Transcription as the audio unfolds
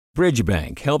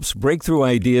Bridgebank helps breakthrough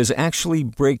ideas actually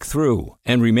break through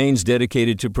and remains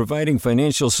dedicated to providing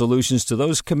financial solutions to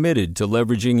those committed to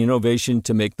leveraging innovation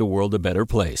to make the world a better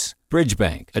place.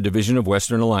 Bridgebank, a division of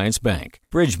Western Alliance Bank.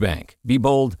 Bridgebank. Be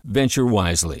bold, venture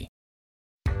wisely.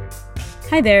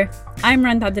 Hi there, I'm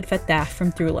Randa Abdel-Fattah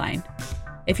from Throughline.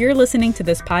 If you're listening to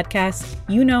this podcast,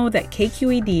 you know that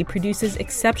KQED produces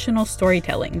exceptional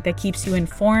storytelling that keeps you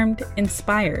informed,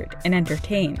 inspired, and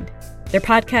entertained. Their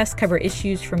podcasts cover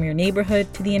issues from your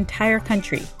neighborhood to the entire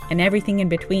country and everything in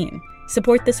between.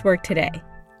 Support this work today.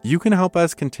 You can help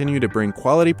us continue to bring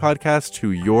quality podcasts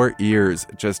to your ears.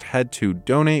 Just head to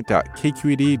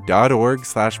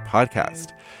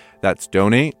donate.kqed.org/podcast. That's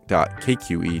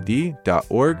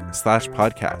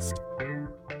donate.kqed.org/podcast.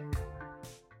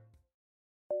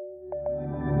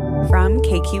 From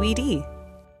KQED.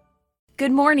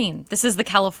 Good morning. This is the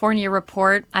California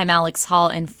Report. I'm Alex Hall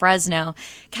in Fresno.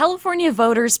 California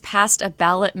voters passed a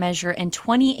ballot measure in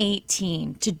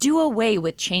 2018 to do away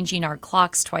with changing our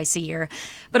clocks twice a year.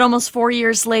 But almost 4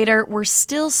 years later, we're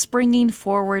still springing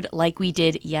forward like we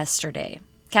did yesterday.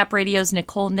 CapRadio's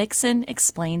Nicole Nixon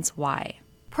explains why.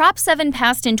 Prop 7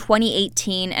 passed in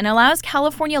 2018 and allows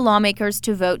California lawmakers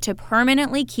to vote to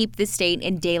permanently keep the state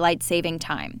in daylight saving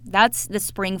time. That's the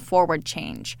spring forward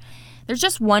change. There's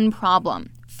just one problem.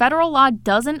 Federal law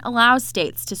doesn't allow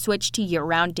states to switch to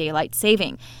year-round daylight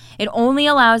saving. It only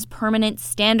allows permanent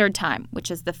standard time, which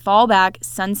is the fallback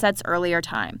sunsets earlier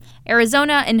time.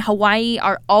 Arizona and Hawaii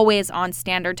are always on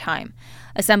standard time.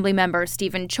 Assemblymember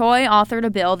Stephen Choi authored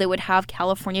a bill that would have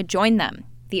California join them.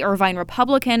 The Irvine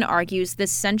Republican argues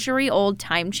this century-old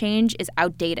time change is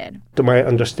outdated. To my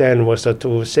understanding was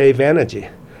to save energy,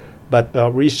 but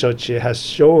research has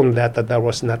shown that that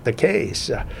was not the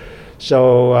case.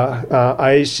 So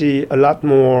I see a lot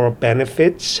more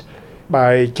benefits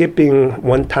by keeping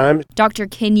one time. Dr.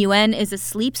 Kin Yuen is a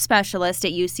sleep specialist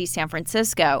at UC San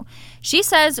Francisco. She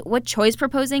says what Choi's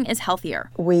proposing is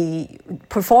healthier. We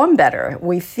perform better,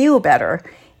 we feel better,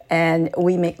 and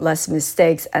we make less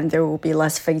mistakes, and there will be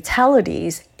less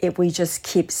fatalities if we just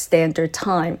keep standard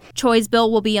time. Choi's bill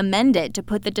will be amended to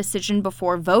put the decision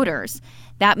before voters.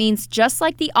 That means just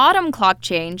like the autumn clock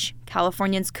change,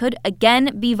 Californians could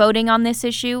again be voting on this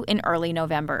issue in early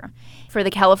November. For the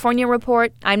California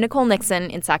Report, I'm Nicole Nixon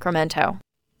in Sacramento.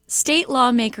 State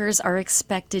lawmakers are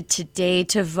expected today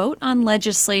to vote on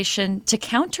legislation to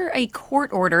counter a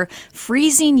court order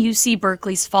freezing UC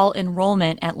Berkeley's fall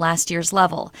enrollment at last year's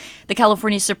level. The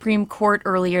California Supreme Court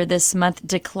earlier this month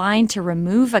declined to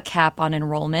remove a cap on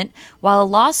enrollment, while a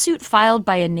lawsuit filed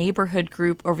by a neighborhood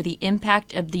group over the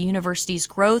impact of the university's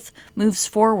growth moves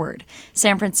forward.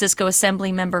 San Francisco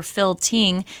Assemblymember Phil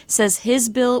Ting says his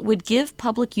bill would give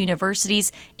public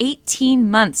universities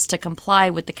 18 months to comply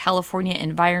with the California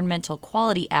Environmental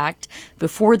Quality Act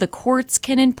before the courts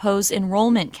can impose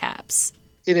enrollment caps.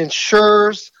 It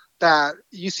ensures that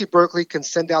UC Berkeley can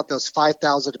send out those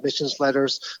 5,000 admissions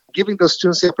letters, giving those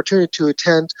students the opportunity to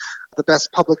attend the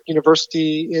best public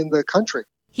university in the country.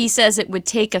 He says it would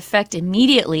take effect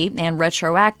immediately and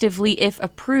retroactively if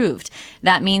approved.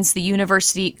 That means the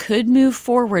university could move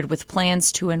forward with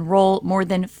plans to enroll more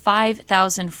than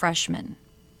 5,000 freshmen.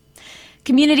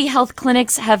 Community health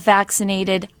clinics have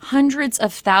vaccinated hundreds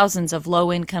of thousands of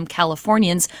low-income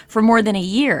Californians for more than a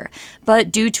year.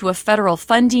 But due to a federal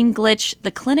funding glitch,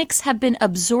 the clinics have been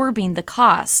absorbing the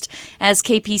cost. As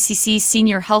KPCC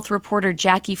senior health reporter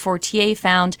Jackie Fortier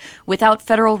found, without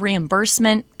federal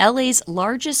reimbursement, LA's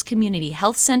largest community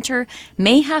health center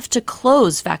may have to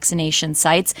close vaccination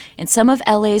sites in some of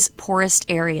LA's poorest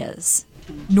areas.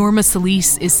 Norma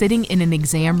Solis is sitting in an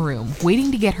exam room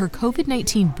waiting to get her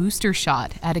COVID-19 booster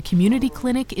shot at a community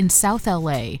clinic in South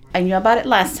LA. I knew about it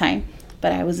last time,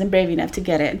 but I wasn't brave enough to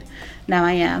get it. Now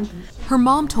I am. Her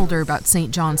mom told her about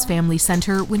St. John's Family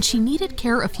Center when she needed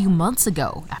care a few months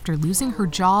ago after losing her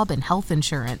job and health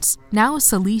insurance. Now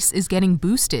Solis is getting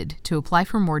boosted to apply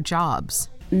for more jobs.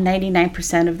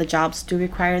 99% of the jobs do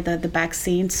require the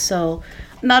vaccine, so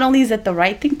not only is it the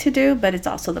right thing to do, but it's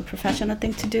also the professional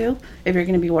thing to do if you're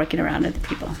going to be working around other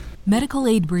people. Medical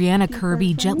aide Brianna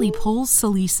Kirby gently pulls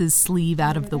Solis's sleeve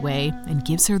out of the way and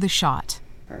gives her the shot.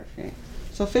 Perfect.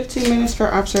 So 15 minutes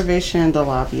for observation in the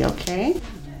lobby, okay?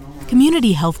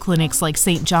 Community health clinics like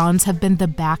St. John's have been the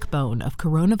backbone of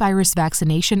coronavirus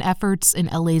vaccination efforts in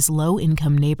LA's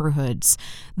low-income neighborhoods.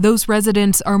 Those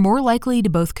residents are more likely to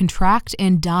both contract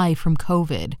and die from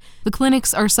COVID. The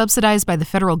clinics are subsidized by the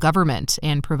federal government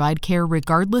and provide care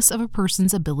regardless of a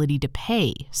person's ability to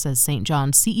pay, says St.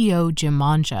 John's CEO Jim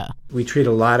Manja. We treat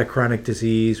a lot of chronic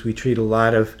disease. We treat a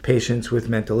lot of patients with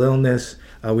mental illness.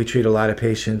 We treat a lot of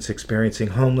patients experiencing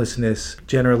homelessness,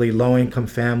 generally low-income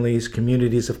families,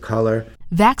 communities of color.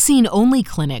 Vaccine-only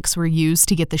clinics were used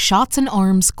to get the shots in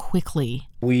arms quickly.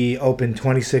 We opened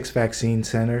 26 vaccine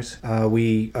centers.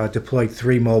 We deployed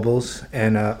 3 mobiles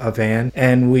and a van.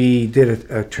 And we did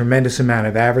a tremendous amount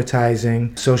of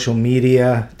advertising, social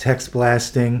media, text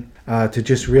blasting, to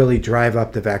just really drive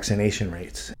up the vaccination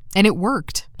rates. And it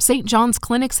worked. St. John's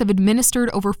clinics have administered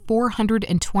over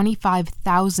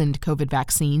 425,000 COVID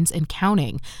vaccines and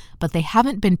counting, but they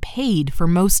haven't been paid for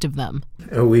most of them.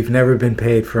 We've never been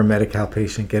paid for a Medi-Cal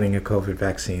patient getting a COVID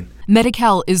vaccine.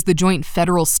 Medi-Cal is the joint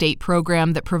federal-state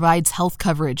program that provides health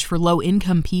coverage for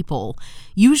low-income people.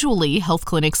 Usually, health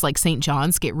clinics like St.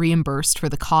 John's get reimbursed for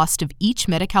the cost of each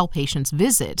Medi-Cal patient's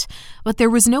visit, but there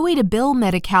was no way to bill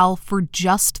Medi-Cal for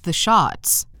just the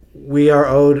shots. We are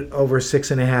owed over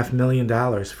 $6.5 million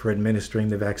for administering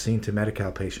the vaccine to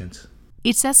Medi-Cal patients.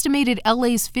 It's estimated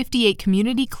LA's 58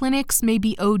 community clinics may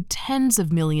be owed tens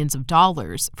of millions of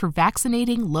dollars for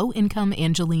vaccinating low-income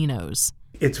Angelenos.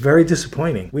 It's very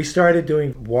disappointing. We started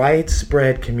doing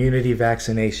widespread community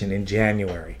vaccination in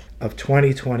January of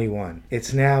 2021.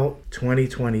 It's now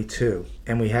 2022,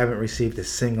 and we haven't received a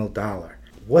single dollar.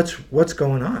 What's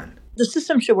going on? The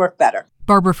system should work better.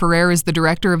 Barbara Ferrer is the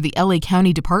director of the LA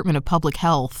County Department of Public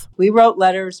Health. We wrote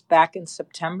letters back in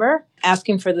September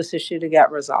asking for this issue to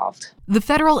get resolved. The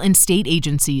federal and state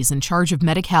agencies in charge of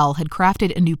Medi-Cal had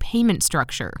crafted a new payment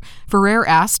structure. Ferrer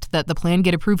asked that the plan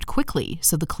get approved quickly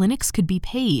so the clinics could be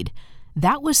paid.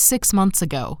 That was 6 months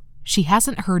ago. She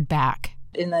hasn't heard back.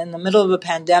 In the middle of a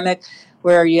pandemic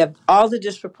where you have all the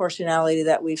disproportionality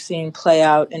that we've seen play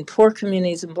out in poor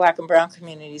communities and Black and brown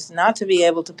communities, not to be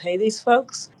able to pay these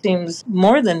folks seems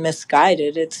more than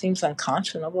misguided. It seems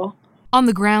unconscionable. On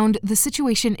the ground, the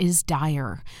situation is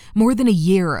dire. More than a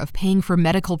year of paying for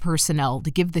medical personnel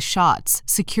to give the shots,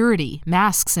 security,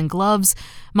 masks, and gloves.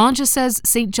 Manja says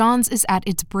St. John's is at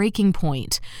its breaking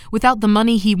point. Without the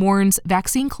money, he warns,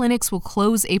 vaccine clinics will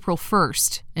close April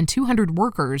 1st, and 200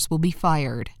 workers will be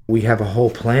fired. We have a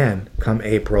whole plan come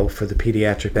April for the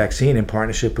pediatric vaccine in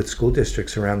partnership with school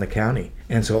districts around the county.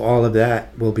 And so all of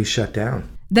that will be shut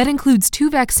down. That includes 2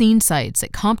 vaccine sites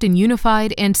at Compton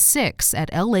Unified and 6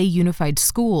 at LA Unified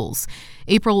Schools.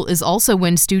 April is also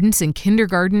when students in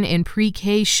kindergarten and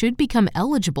pre-K should become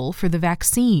eligible for the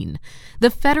vaccine. The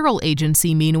federal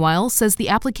agency, meanwhile, says the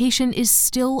application is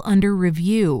still under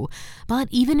review. But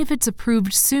even if it's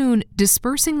approved soon,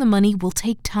 dispersing the money will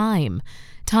take time.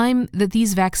 Time that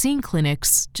these vaccine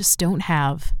clinics just don't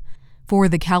have. For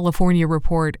the California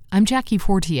Report, I'm Jackie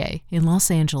Fortier in Los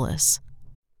Angeles.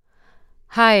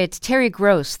 Hi, it's Terry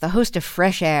Gross, the host of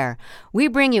Fresh Air. We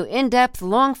bring you in-depth,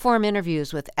 long-form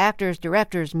interviews with actors,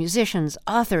 directors, musicians,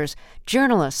 authors,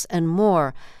 journalists, and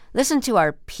more. Listen to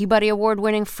our Peabody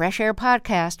Award-winning Fresh Air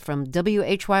podcast from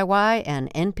WHYY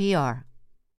and NPR.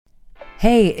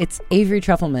 Hey, it's Avery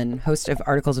Trufelman, host of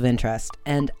Articles of Interest.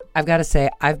 And I've got to say,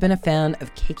 I've been a fan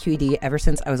of KQED ever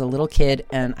since I was a little kid,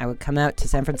 and I would come out to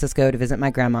San Francisco to visit my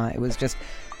grandma. It was just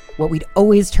what we'd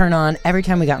always turn on every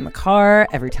time we got in the car,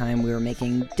 every time we were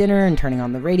making dinner and turning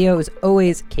on the radio. It was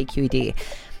always KQED.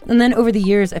 And then over the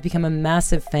years, I've become a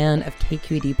massive fan of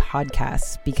KQED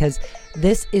podcasts because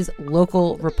this is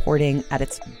local reporting at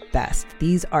its best.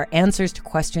 These are answers to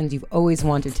questions you've always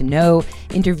wanted to know,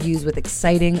 interviews with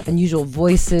exciting, unusual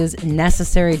voices,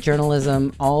 necessary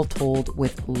journalism, all told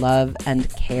with love and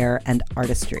care and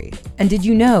artistry. And did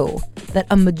you know that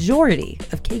a majority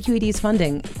of KQED's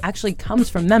funding actually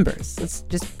comes from members? It's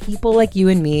just people like you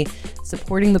and me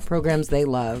supporting the programs they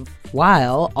love,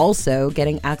 while also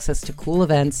getting access to cool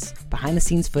events,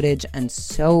 behind-the-scenes footage, and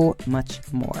so much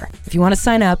more. If you want to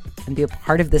sign up and be a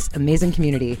part of this amazing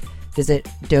community, visit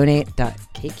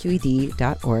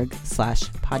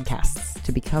donate.kqed.org/podcasts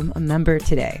to become a member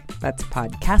today. That's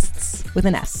podcasts with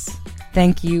an S.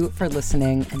 Thank you for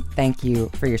listening, and thank you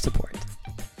for your support.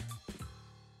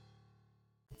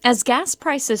 As gas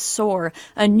prices soar,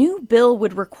 a new bill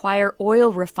would require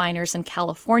oil refiners in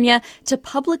California to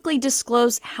publicly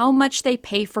disclose how much they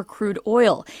pay for crude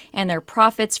oil and their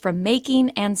profits from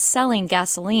making and selling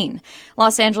gasoline.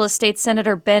 Los Angeles State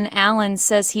Senator Ben Allen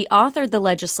says he authored the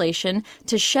legislation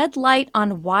to shed light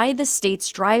on why the state's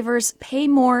drivers pay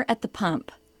more at the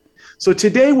pump. So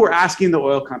today we're asking the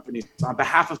oil companies on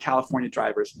behalf of California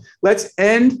drivers, let's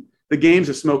end the games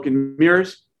of smoke and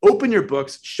mirrors, open your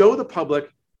books, show the public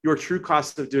your true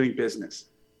cost of doing business.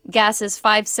 Gas is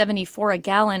 $5.74 a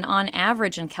gallon on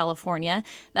average in California.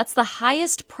 That's the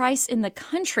highest price in the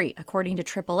country, according to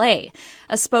AAA.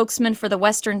 A spokesman for the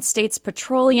Western States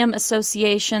Petroleum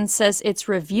Association says it's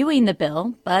reviewing the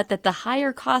bill, but that the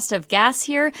higher cost of gas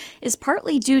here is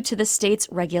partly due to the state's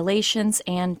regulations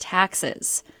and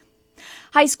taxes.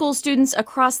 High school students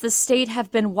across the state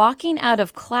have been walking out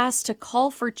of class to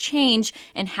call for change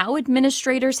in how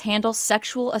administrators handle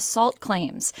sexual assault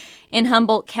claims. In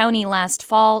Humboldt County last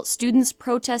fall, students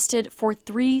protested for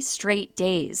 3 straight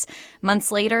days.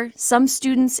 Months later, some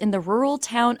students in the rural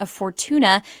town of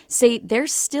Fortuna say they're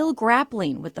still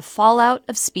grappling with the fallout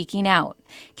of speaking out.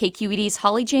 KQED's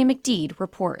Holly J. McDede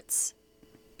reports.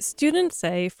 Students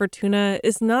say Fortuna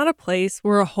is not a place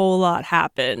where a whole lot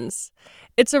happens.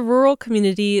 It's a rural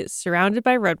community surrounded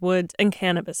by redwoods and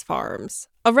cannabis farms.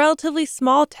 A relatively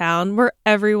small town where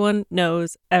everyone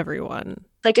knows everyone.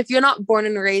 Like, if you're not born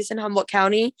and raised in Humboldt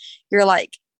County, you're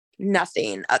like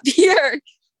nothing up here.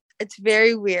 It's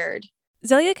very weird.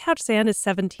 Zelia Couchsand is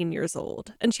 17 years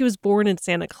old, and she was born in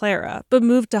Santa Clara, but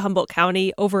moved to Humboldt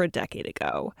County over a decade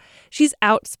ago. She's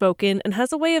outspoken and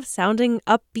has a way of sounding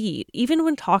upbeat, even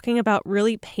when talking about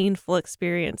really painful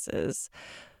experiences.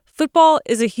 Football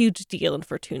is a huge deal in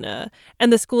Fortuna,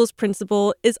 and the school's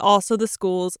principal is also the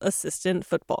school's assistant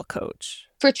football coach.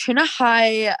 Fortuna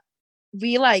High,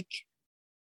 we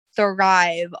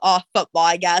thrive off football,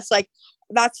 I guess.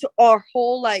 That's our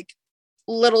whole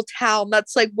little town.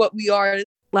 That's what we are.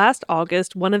 Last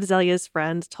August, one of Zelia's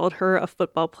friends told her a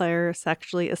football player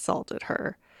sexually assaulted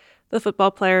her. The football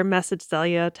player messaged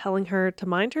Zelia telling her to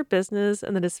mind her business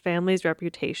and that his family's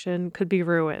reputation could be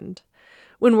ruined.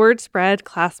 When word spread,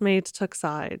 classmates took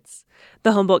sides.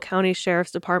 The Humboldt County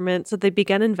Sheriff's Department said they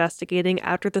began investigating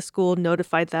after the school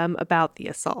notified them about the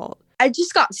assault. I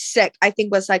just got sick, I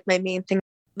think was my main thing.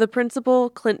 The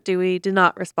principal, Clint Dewey, did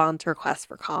not respond to requests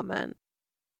for comment.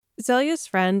 Zelia's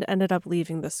friend ended up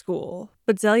leaving the school,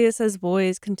 but Zelia says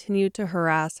boys continued to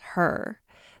harass her.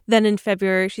 Then in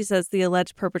February, she says the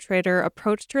alleged perpetrator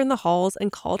approached her in the halls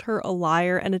and called her a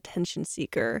liar and attention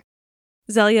seeker.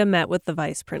 Zelia met with the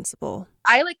vice principal.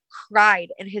 I cried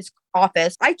in his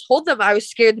office. I told them I was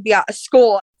scared to be out of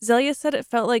school. Zelia said it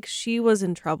felt like she was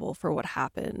in trouble for what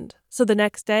happened. So the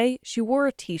next day, she wore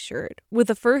a t-shirt with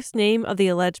the first name of the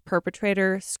alleged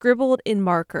perpetrator scribbled in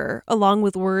marker, along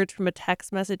with words from a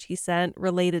text message he sent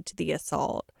related to the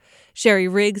assault. Sherry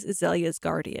Riggs is Zelia's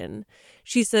guardian.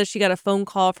 She says she got a phone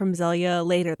call from Zelia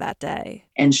later that day.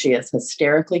 And she is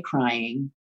hysterically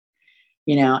crying,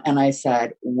 and I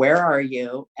said, "Where are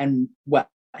you? And what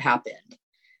happened?"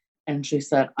 And she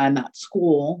said, "I'm at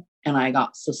school and I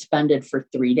got suspended for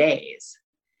 3 days."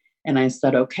 And I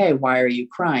said, "Okay, why are you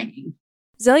crying?"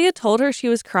 Zelia told her she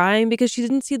was crying because she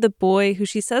didn't see the boy who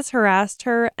she says harassed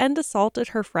her and assaulted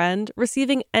her friend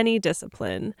receiving any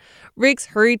discipline. Riggs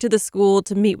hurried to the school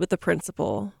to meet with the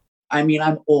principal. I'm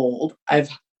old. I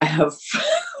have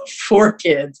 4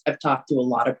 kids. I've talked to a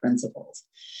lot of principals.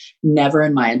 Never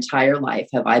in my entire life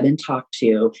have I been talked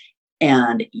to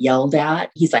and yelled at.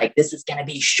 He's like, "This is going to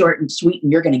be short and sweet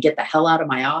and you're going to get the hell out of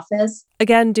my office."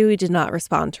 Again, Dewey did not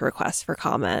respond to requests for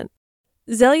comment.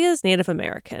 Zelia is Native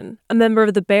American, a member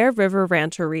of the Bear River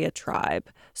Rancheria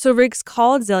tribe. So Riggs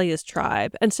called Zelia's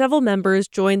tribe and several members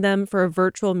joined them for a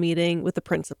virtual meeting with the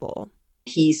principal.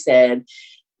 He said,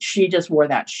 "She just wore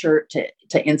that shirt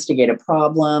to instigate a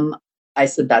problem." I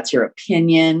said, "That's your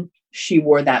opinion." She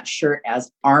wore that shirt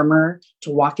as armor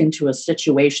to walk into a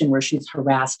situation where she's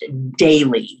harassed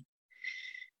daily,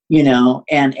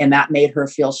 and that made her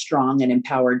feel strong and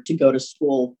empowered to go to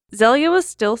school. Zelia was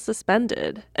still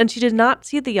suspended, and she did not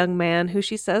see the young man who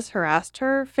she says harassed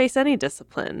her face any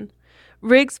discipline.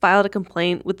 Riggs filed a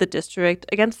complaint with the district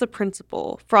against the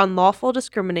principal for unlawful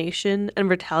discrimination and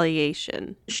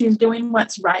retaliation. She's doing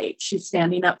what's right. She's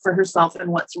standing up for herself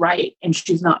and what's right, and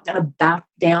she's not going to back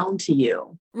down to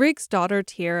you. Riggs' daughter,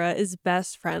 Tiara, is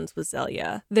best friends with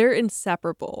Zelia. They're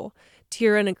inseparable.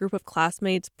 Tiara and a group of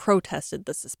classmates protested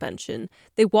the suspension.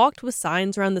 They walked with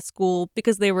signs around the school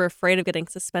because they were afraid of getting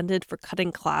suspended for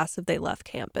cutting class if they left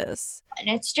campus. And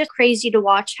it's just crazy to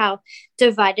watch how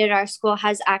divided our school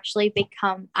has actually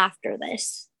become after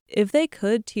this. If they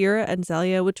could, Tiara and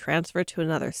Zelia would transfer to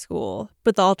another school,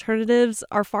 but the alternatives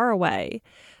are far away.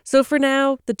 So for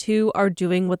now, the two are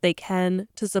doing what they can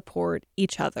to support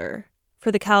each other.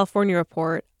 For the California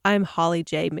Report, I'm Holly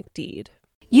J. McDede.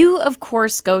 You, of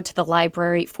course, go to the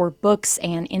library for books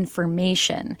and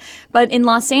information. But in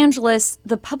Los Angeles,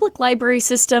 the public library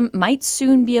system might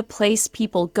soon be a place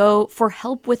people go for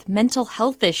help with mental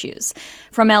health issues.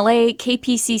 From LA,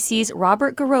 KPCC's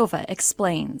Robert Garrova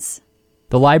explains.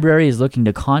 The library is looking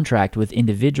to contract with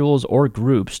individuals or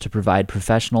groups to provide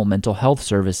professional mental health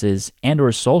services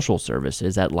and/or social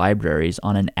services at libraries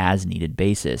on an as-needed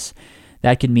basis.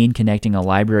 That could mean connecting a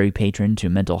library patron to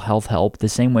mental health help the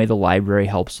same way the library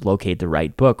helps locate the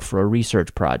right book for a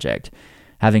research project.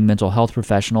 Having mental health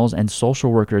professionals and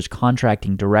social workers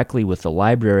contracting directly with the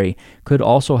library could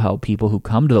also help people who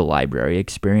come to the library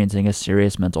experiencing a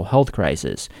serious mental health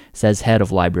crisis, says head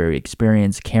of library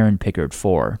experience Karen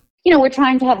Pickard-Four. We're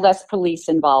trying to have less police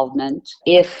involvement.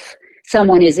 If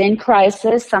someone is in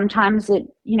crisis, sometimes it,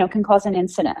 can cause an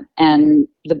incident. And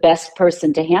the best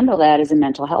person to handle that is a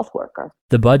mental health worker.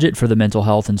 The budget for the mental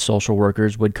health and social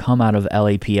workers would come out of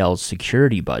LAPL's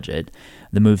security budget.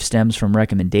 The move stems from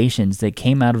recommendations that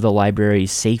came out of the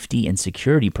library's Safety and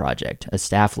Security Project, a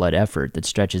staff-led effort that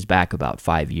stretches back about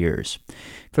 5 years.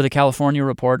 For the California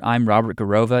Report, I'm Robert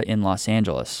Garrova in Los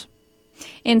Angeles.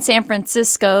 In San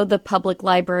Francisco, the public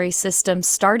library system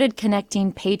started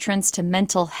connecting patrons to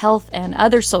mental health and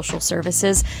other social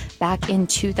services back in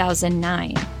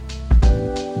 2009.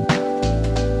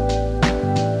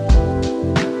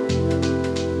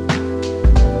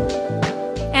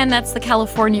 And that's the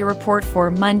California Report for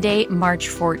Monday, March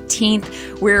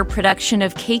 14th. We're a production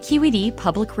of KQED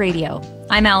Public Radio.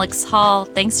 I'm Alex Hall.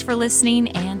 Thanks for listening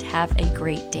and have a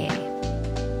great day.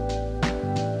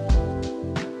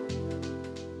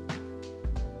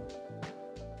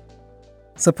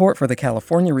 Support for the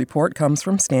California Report comes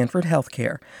from Stanford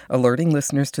Healthcare, alerting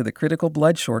listeners to the critical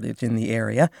blood shortage in the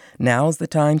area. Now's the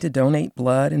time to donate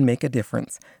blood and make a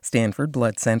difference.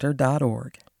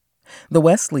 StanfordBloodCenter.org. The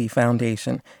Wesley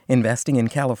Foundation, investing in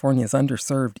California's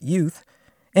underserved youth.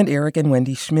 And Eric and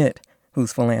Wendy Schmidt,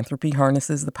 whose philanthropy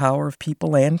harnesses the power of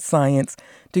people and science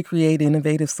to create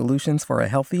innovative solutions for a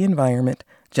healthy environment,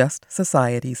 just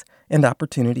societies, and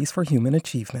opportunities for human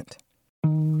achievement.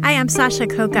 Hi, I'm Sasha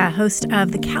Koka, host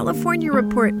of the California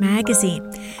Report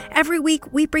magazine. Every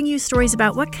week, we bring you stories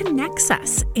about what connects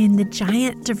us in the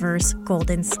giant, diverse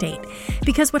Golden State.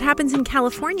 Because what happens in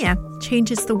California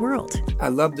changes the world. I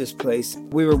love this place.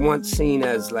 We were once seen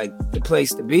as like the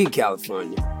place to be,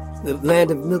 California. The land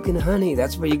of milk and honey.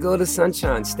 That's where you go to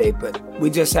Sunshine State, but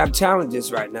we just have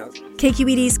challenges right now.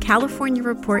 KQED's California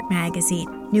Report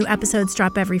magazine. New episodes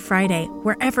drop every Friday,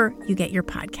 wherever you get your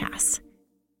podcasts.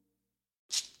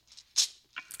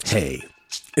 Hey,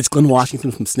 it's Glenn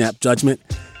Washington from Snap Judgment.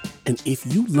 And if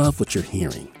you love what you're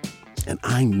hearing, and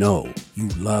I know you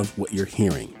love what you're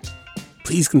hearing,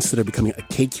 please consider becoming a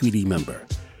KQED member.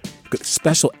 Get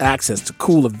special access to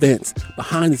cool events,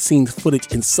 behind-the-scenes footage,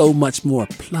 and so much more.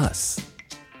 Plus,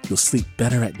 you'll sleep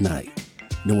better at night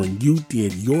knowing you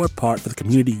did your part for the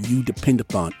community you depend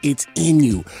upon. It's in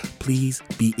you. Please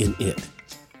be in it.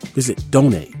 Visit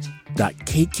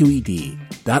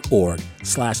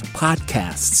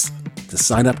donate.kqed.org/podcasts to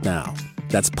sign up now.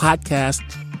 That's podcast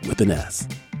with an S.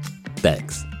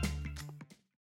 Thanks.